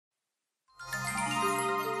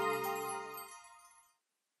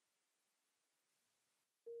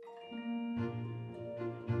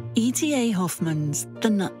E.T.A. Hoffmann's The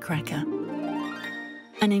Nutcracker,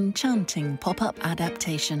 an enchanting pop-up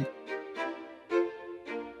adaptation.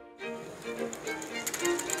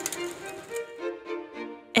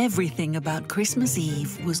 Everything about Christmas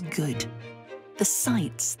Eve was good. The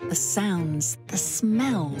sights, the sounds, the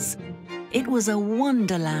smells. It was a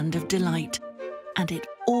wonderland of delight, and it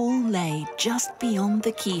all lay just beyond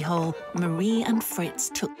the keyhole Marie and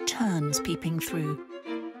Fritz took turns peeping through.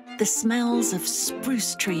 The smells of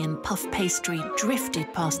spruce tree and puff pastry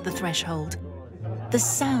drifted past the threshold. The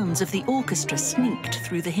sounds of the orchestra sneaked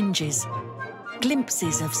through the hinges.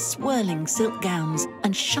 Glimpses of swirling silk gowns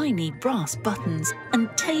and shiny brass buttons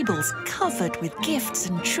and tables covered with gifts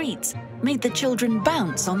and treats made the children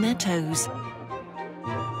bounce on their toes.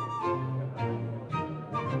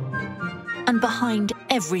 And behind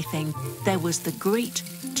everything, there was the great,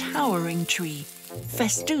 towering tree,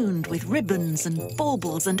 festooned with ribbons and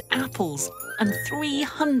baubles and apples and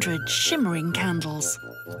 300 shimmering candles.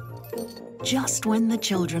 Just when the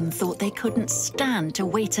children thought they couldn't stand to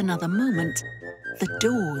wait another moment, the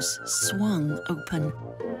doors swung open.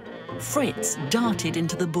 Fritz darted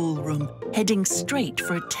into the ballroom, heading straight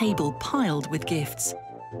for a table piled with gifts.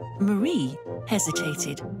 Marie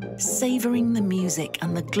hesitated, savouring the music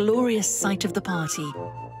and the glorious sight of the party,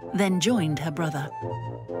 then joined her brother.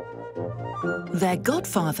 Their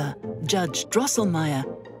godfather, Judge Drosselmeyer,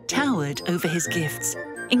 towered over his gifts,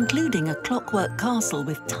 including a clockwork castle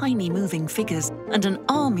with tiny moving figures and an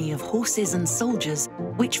army of horses and soldiers,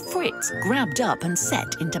 which Fritz grabbed up and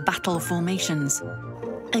set into battle formations.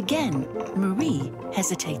 Again, Marie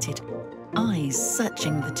hesitated, eyes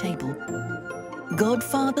searching the table.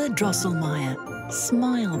 Godfather Drosselmeyer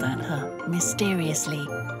smiled at her mysteriously,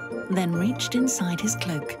 then reached inside his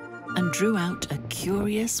cloak and drew out a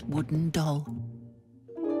curious wooden doll.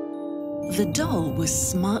 The doll was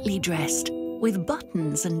smartly dressed, with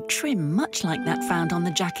buttons and trim much like that found on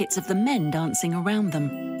the jackets of the men dancing around them.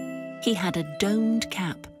 He had a domed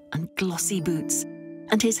cap and glossy boots,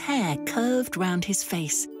 and his hair curved round his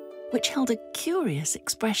face, which held a curious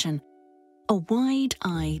expression, a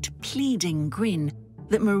wide-eyed, pleading grin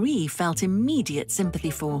that Marie felt immediate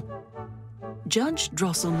sympathy for. Judge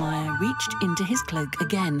Drosselmeyer reached into his cloak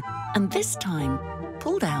again, and this time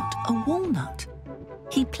pulled out a walnut.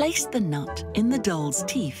 He placed the nut in the doll's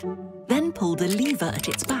teeth, then pulled a lever at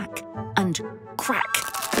its back, and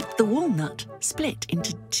crack! The walnut split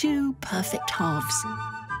into two perfect halves.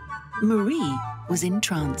 Marie was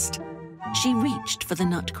entranced. She reached for the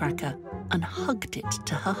Nutcracker and hugged it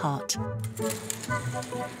to her heart.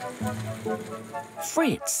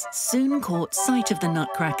 Fritz soon caught sight of the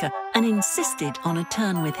Nutcracker and insisted on a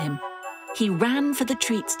turn with him. He ran for the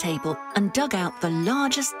treats table and dug out the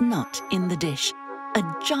largest nut in the dish, a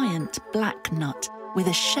giant black nut with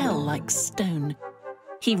a shell like stone.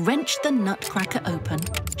 He wrenched the Nutcracker open,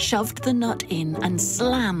 shoved the nut in and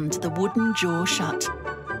slammed the wooden jaw shut.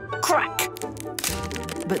 Crack!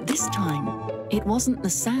 But this time, it wasn't the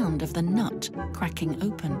sound of the nut cracking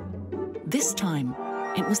open. This time,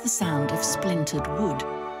 it was the sound of splintered wood.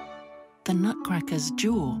 The Nutcracker's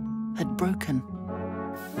jaw had broken.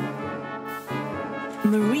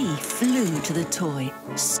 Marie flew to the toy,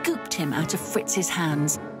 scooped him out of Fritz's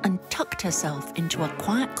hands, and tucked herself into a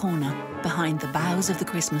quiet corner behind the boughs of the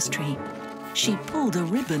Christmas tree. She pulled a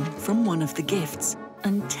ribbon from one of the gifts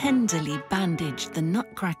and tenderly bandaged the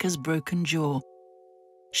Nutcracker's broken jaw.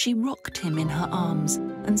 She rocked him in her arms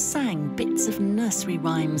and sang bits of nursery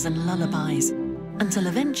rhymes and lullabies, until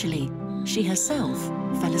eventually she herself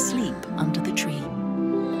fell asleep under the tree.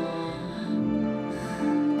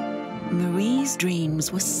 Marie's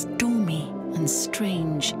dreams were stormy and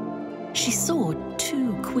strange. She saw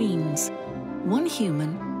two queens, one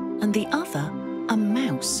human and the other a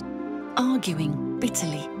mouse, arguing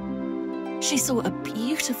bitterly. She saw a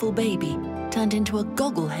beautiful baby turned into a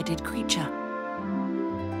goggle-headed creature.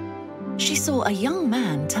 She saw a young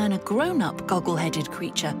man turn a grown-up goggle-headed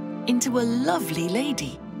creature into a lovely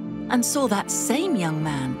lady, and saw that same young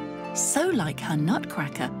man, so like her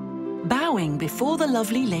Nutcracker, bowing before the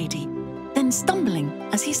lovely lady, then stumbling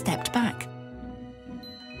as he stepped back.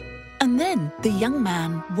 And then the young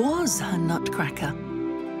man was her Nutcracker.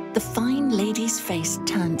 The fine lady's face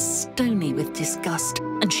turned stony with disgust,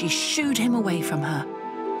 and she shooed him away from her.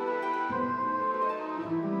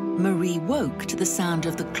 Marie woke to the sound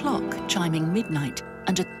of the clock chiming midnight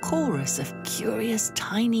and a chorus of curious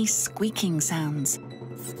tiny squeaking sounds.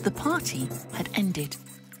 The party had ended.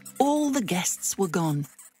 All the guests were gone.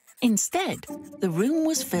 Instead, the room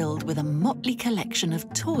was filled with a motley collection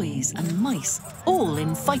of toys and mice, all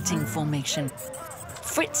in fighting formation.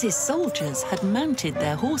 Fritz's soldiers had mounted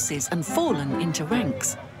their horses and fallen into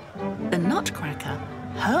ranks. The Nutcracker,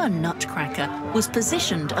 her Nutcracker, was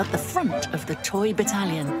positioned at the front of the toy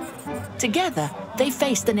battalion. Together, they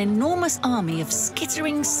faced an enormous army of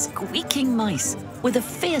skittering, squeaking mice with a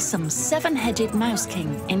fearsome seven-headed Mouse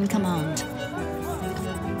King in command.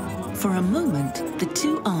 For a moment, the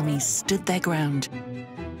two armies stood their ground.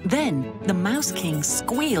 Then, the Mouse King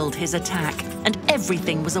squealed his attack, and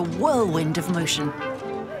everything was a whirlwind of motion.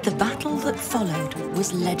 The battle that followed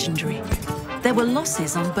was legendary. There were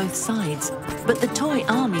losses on both sides, but the toy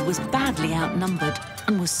army was badly outnumbered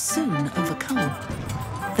and was soon overcome.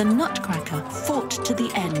 The Nutcracker fought to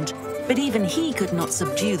the end, but even he could not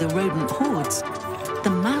subdue the rodent hordes. The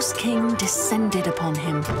Mouse King descended upon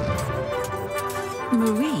him.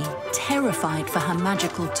 Marie, terrified for her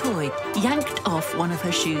magical toy, yanked off one of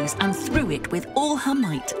her shoes and threw it with all her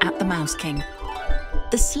might at the Mouse King.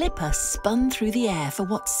 The slipper spun through the air for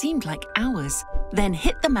what seemed like hours, then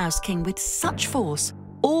hit the Mouse King with such force,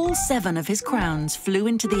 all 7 of his crowns flew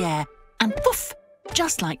into the air, and poof!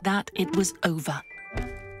 Just like that, it was over.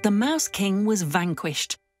 The Mouse King was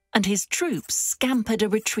vanquished, and his troops scampered a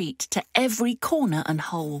retreat to every corner and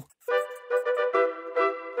hole.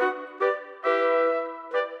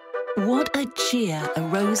 What a cheer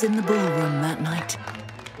arose in the ballroom that night.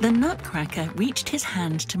 The Nutcracker reached his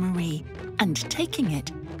hand to Marie, and taking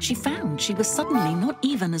it, she found she was suddenly not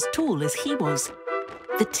even as tall as he was.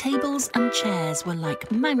 The tables and chairs were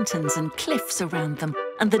like mountains and cliffs around them,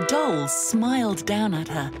 and the dolls smiled down at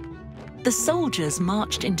her. The soldiers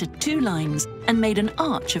marched into 2 lines and made an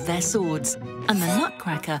arch of their swords, and the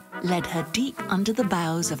Nutcracker led her deep under the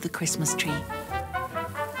boughs of the Christmas tree.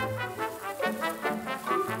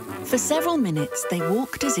 For several minutes, they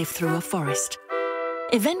walked as if through a forest.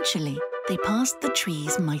 Eventually, they passed the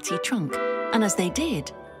tree's mighty trunk, and as they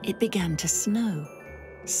did, it began to snow,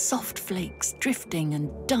 soft flakes drifting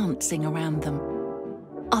and dancing around them.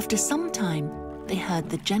 After some time, they heard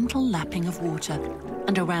the gentle lapping of water,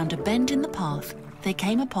 and around a bend in the path, they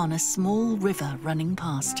came upon a small river running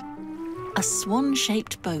past. A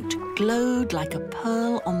swan-shaped boat glowed like a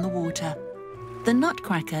pearl on the water. The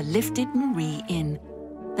Nutcracker lifted Marie in,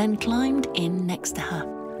 then climbed in next to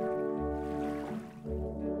her.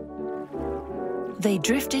 They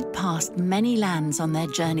drifted past many lands on their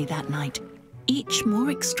journey that night, each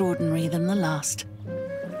more extraordinary than the last.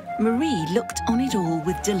 Marie looked on it all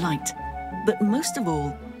with delight, but most of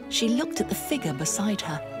all, she looked at the figure beside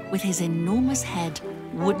her with his enormous head,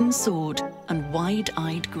 wooden sword, and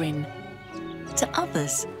wide-eyed grin. To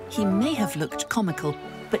others, he may have looked comical,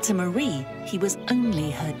 but to Marie, he was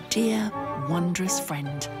only her dear, wondrous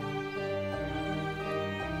friend.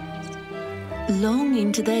 Long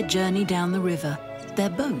into their journey down the river, their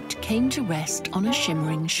boat came to rest on a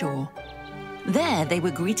shimmering shore. There they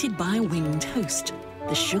were greeted by a winged host,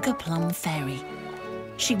 the Sugar Plum Fairy.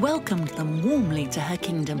 She welcomed them warmly to her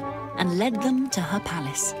kingdom and led them to her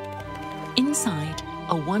palace. Inside,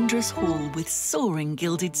 a wondrous hall with soaring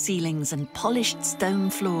gilded ceilings and polished stone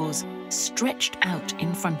floors stretched out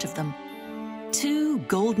in front of them. 2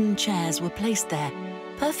 golden chairs were placed there,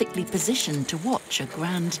 perfectly positioned to watch a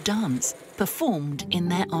grand dance performed in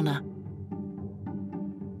their honor.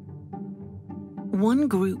 One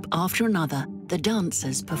group after another, the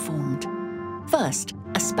dancers performed. First,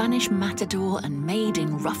 a Spanish matador and maid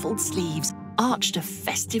in ruffled sleeves arched a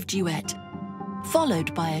festive duet,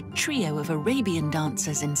 followed by a trio of Arabian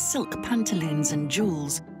dancers in silk pantaloons and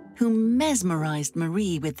jewels, who mesmerized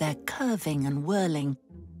Marie with their curving and whirling.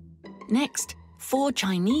 Next, 4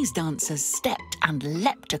 Chinese dancers stepped and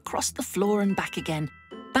leapt across the floor and back again,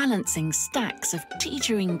 balancing stacks of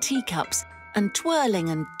teetering teacups and twirling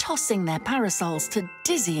and tossing their parasols to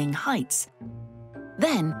dizzying heights.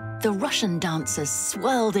 Then the Russian dancers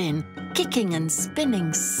swirled in, kicking and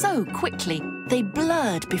spinning so quickly they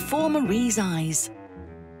blurred before Marie's eyes.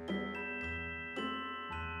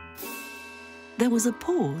 There was a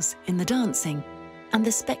pause in the dancing, and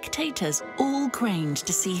the spectators all craned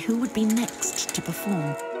to see who would be next to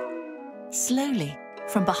perform. Slowly,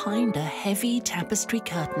 from behind a heavy tapestry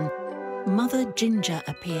curtain, Mother Ginger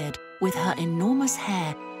appeared with her enormous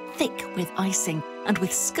hair, thick with icing and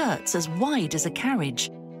with skirts as wide as a carriage.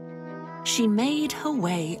 She made her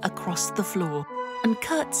way across the floor and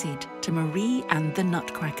curtsied to Marie and the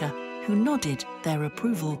Nutcracker, who nodded their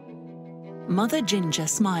approval. Mother Ginger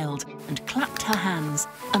smiled and clapped her hands,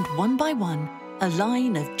 and one by one, a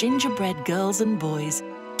line of gingerbread girls and boys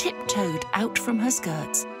tiptoed out from her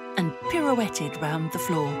skirts and pirouetted round the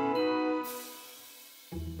floor.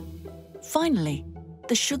 Finally,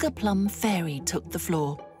 the Sugar Plum Fairy took the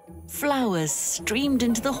floor. Flowers streamed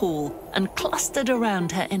into the hall and clustered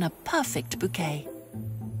around her in a perfect bouquet.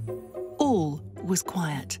 All was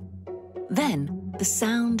quiet, Then the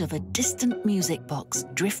sound of a distant music box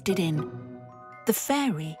drifted in. The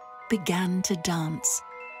fairy began to dance.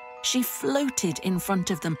 She floated in front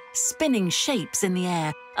of them, spinning shapes in the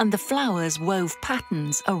air, and the flowers wove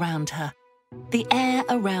patterns around her. The air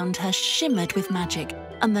around her shimmered with magic,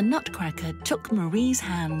 and the Nutcracker took Marie's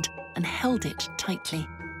hand and held it tightly.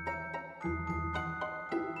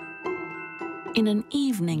 In an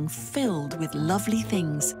evening filled with lovely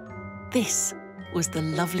things, this was the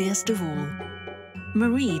loveliest of all.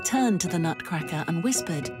 Marie turned to the Nutcracker and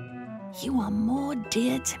whispered, "You are more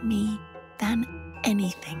dear to me than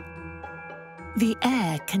anything." The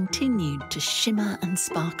air continued to shimmer and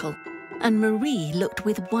sparkle, and Marie looked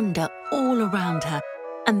with wonder all around her,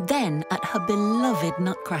 and then at her beloved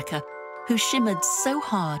Nutcracker, who shimmered so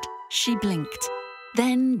hard she blinked,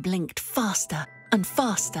 then blinked faster and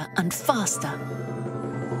faster and faster.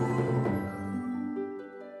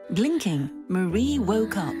 Blinking, Marie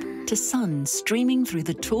woke up to sun streaming through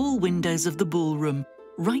the tall windows of the ballroom,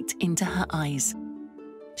 right into her eyes.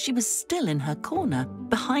 She was still in her corner,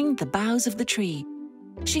 behind the boughs of the tree.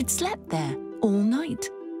 She'd slept there all night.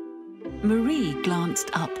 Marie glanced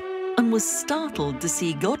up and was startled to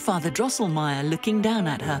see Godfather Drosselmeyer looking down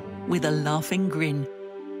at her with a laughing grin.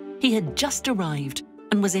 He had just arrived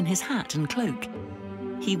and was in his hat and cloak.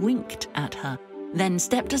 He winked at her, then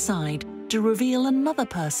stepped aside to reveal another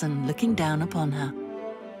person looking down upon her.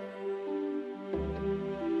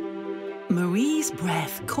 Marie's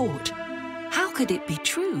breath caught. How could it be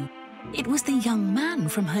true? It was the young man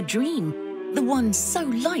from her dream, the one so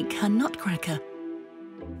like her Nutcracker.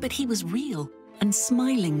 But he was real and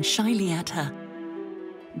smiling shyly at her.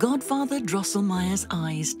 Godfather Drosselmeyer's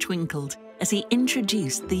eyes twinkled as he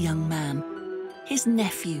introduced the young man, his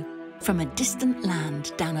nephew from a distant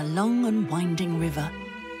land down a long and winding river.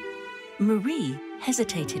 Marie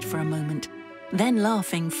hesitated for a moment, then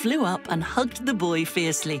laughing flew up and hugged the boy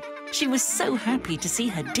fiercely. She was so happy to see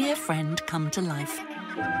her dear friend come to life.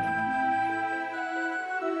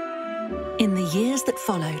 In the years that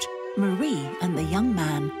followed, Marie and the young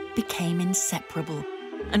man became inseparable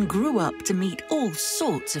and grew up to meet all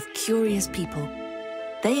sorts of curious people.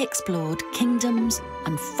 They explored kingdoms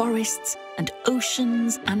and forests and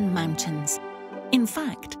oceans and mountains. In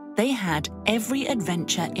fact, they had every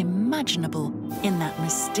adventure imaginable in that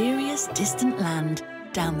mysterious distant land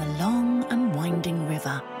down the long and winding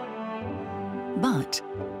river. But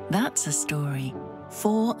that's a story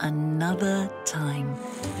for another time.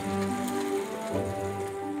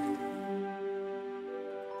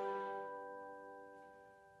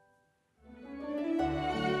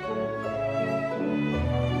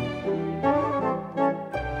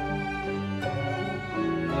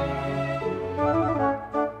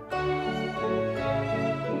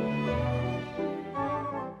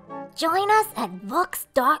 Join us at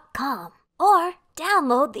Vooks.com or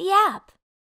download the app.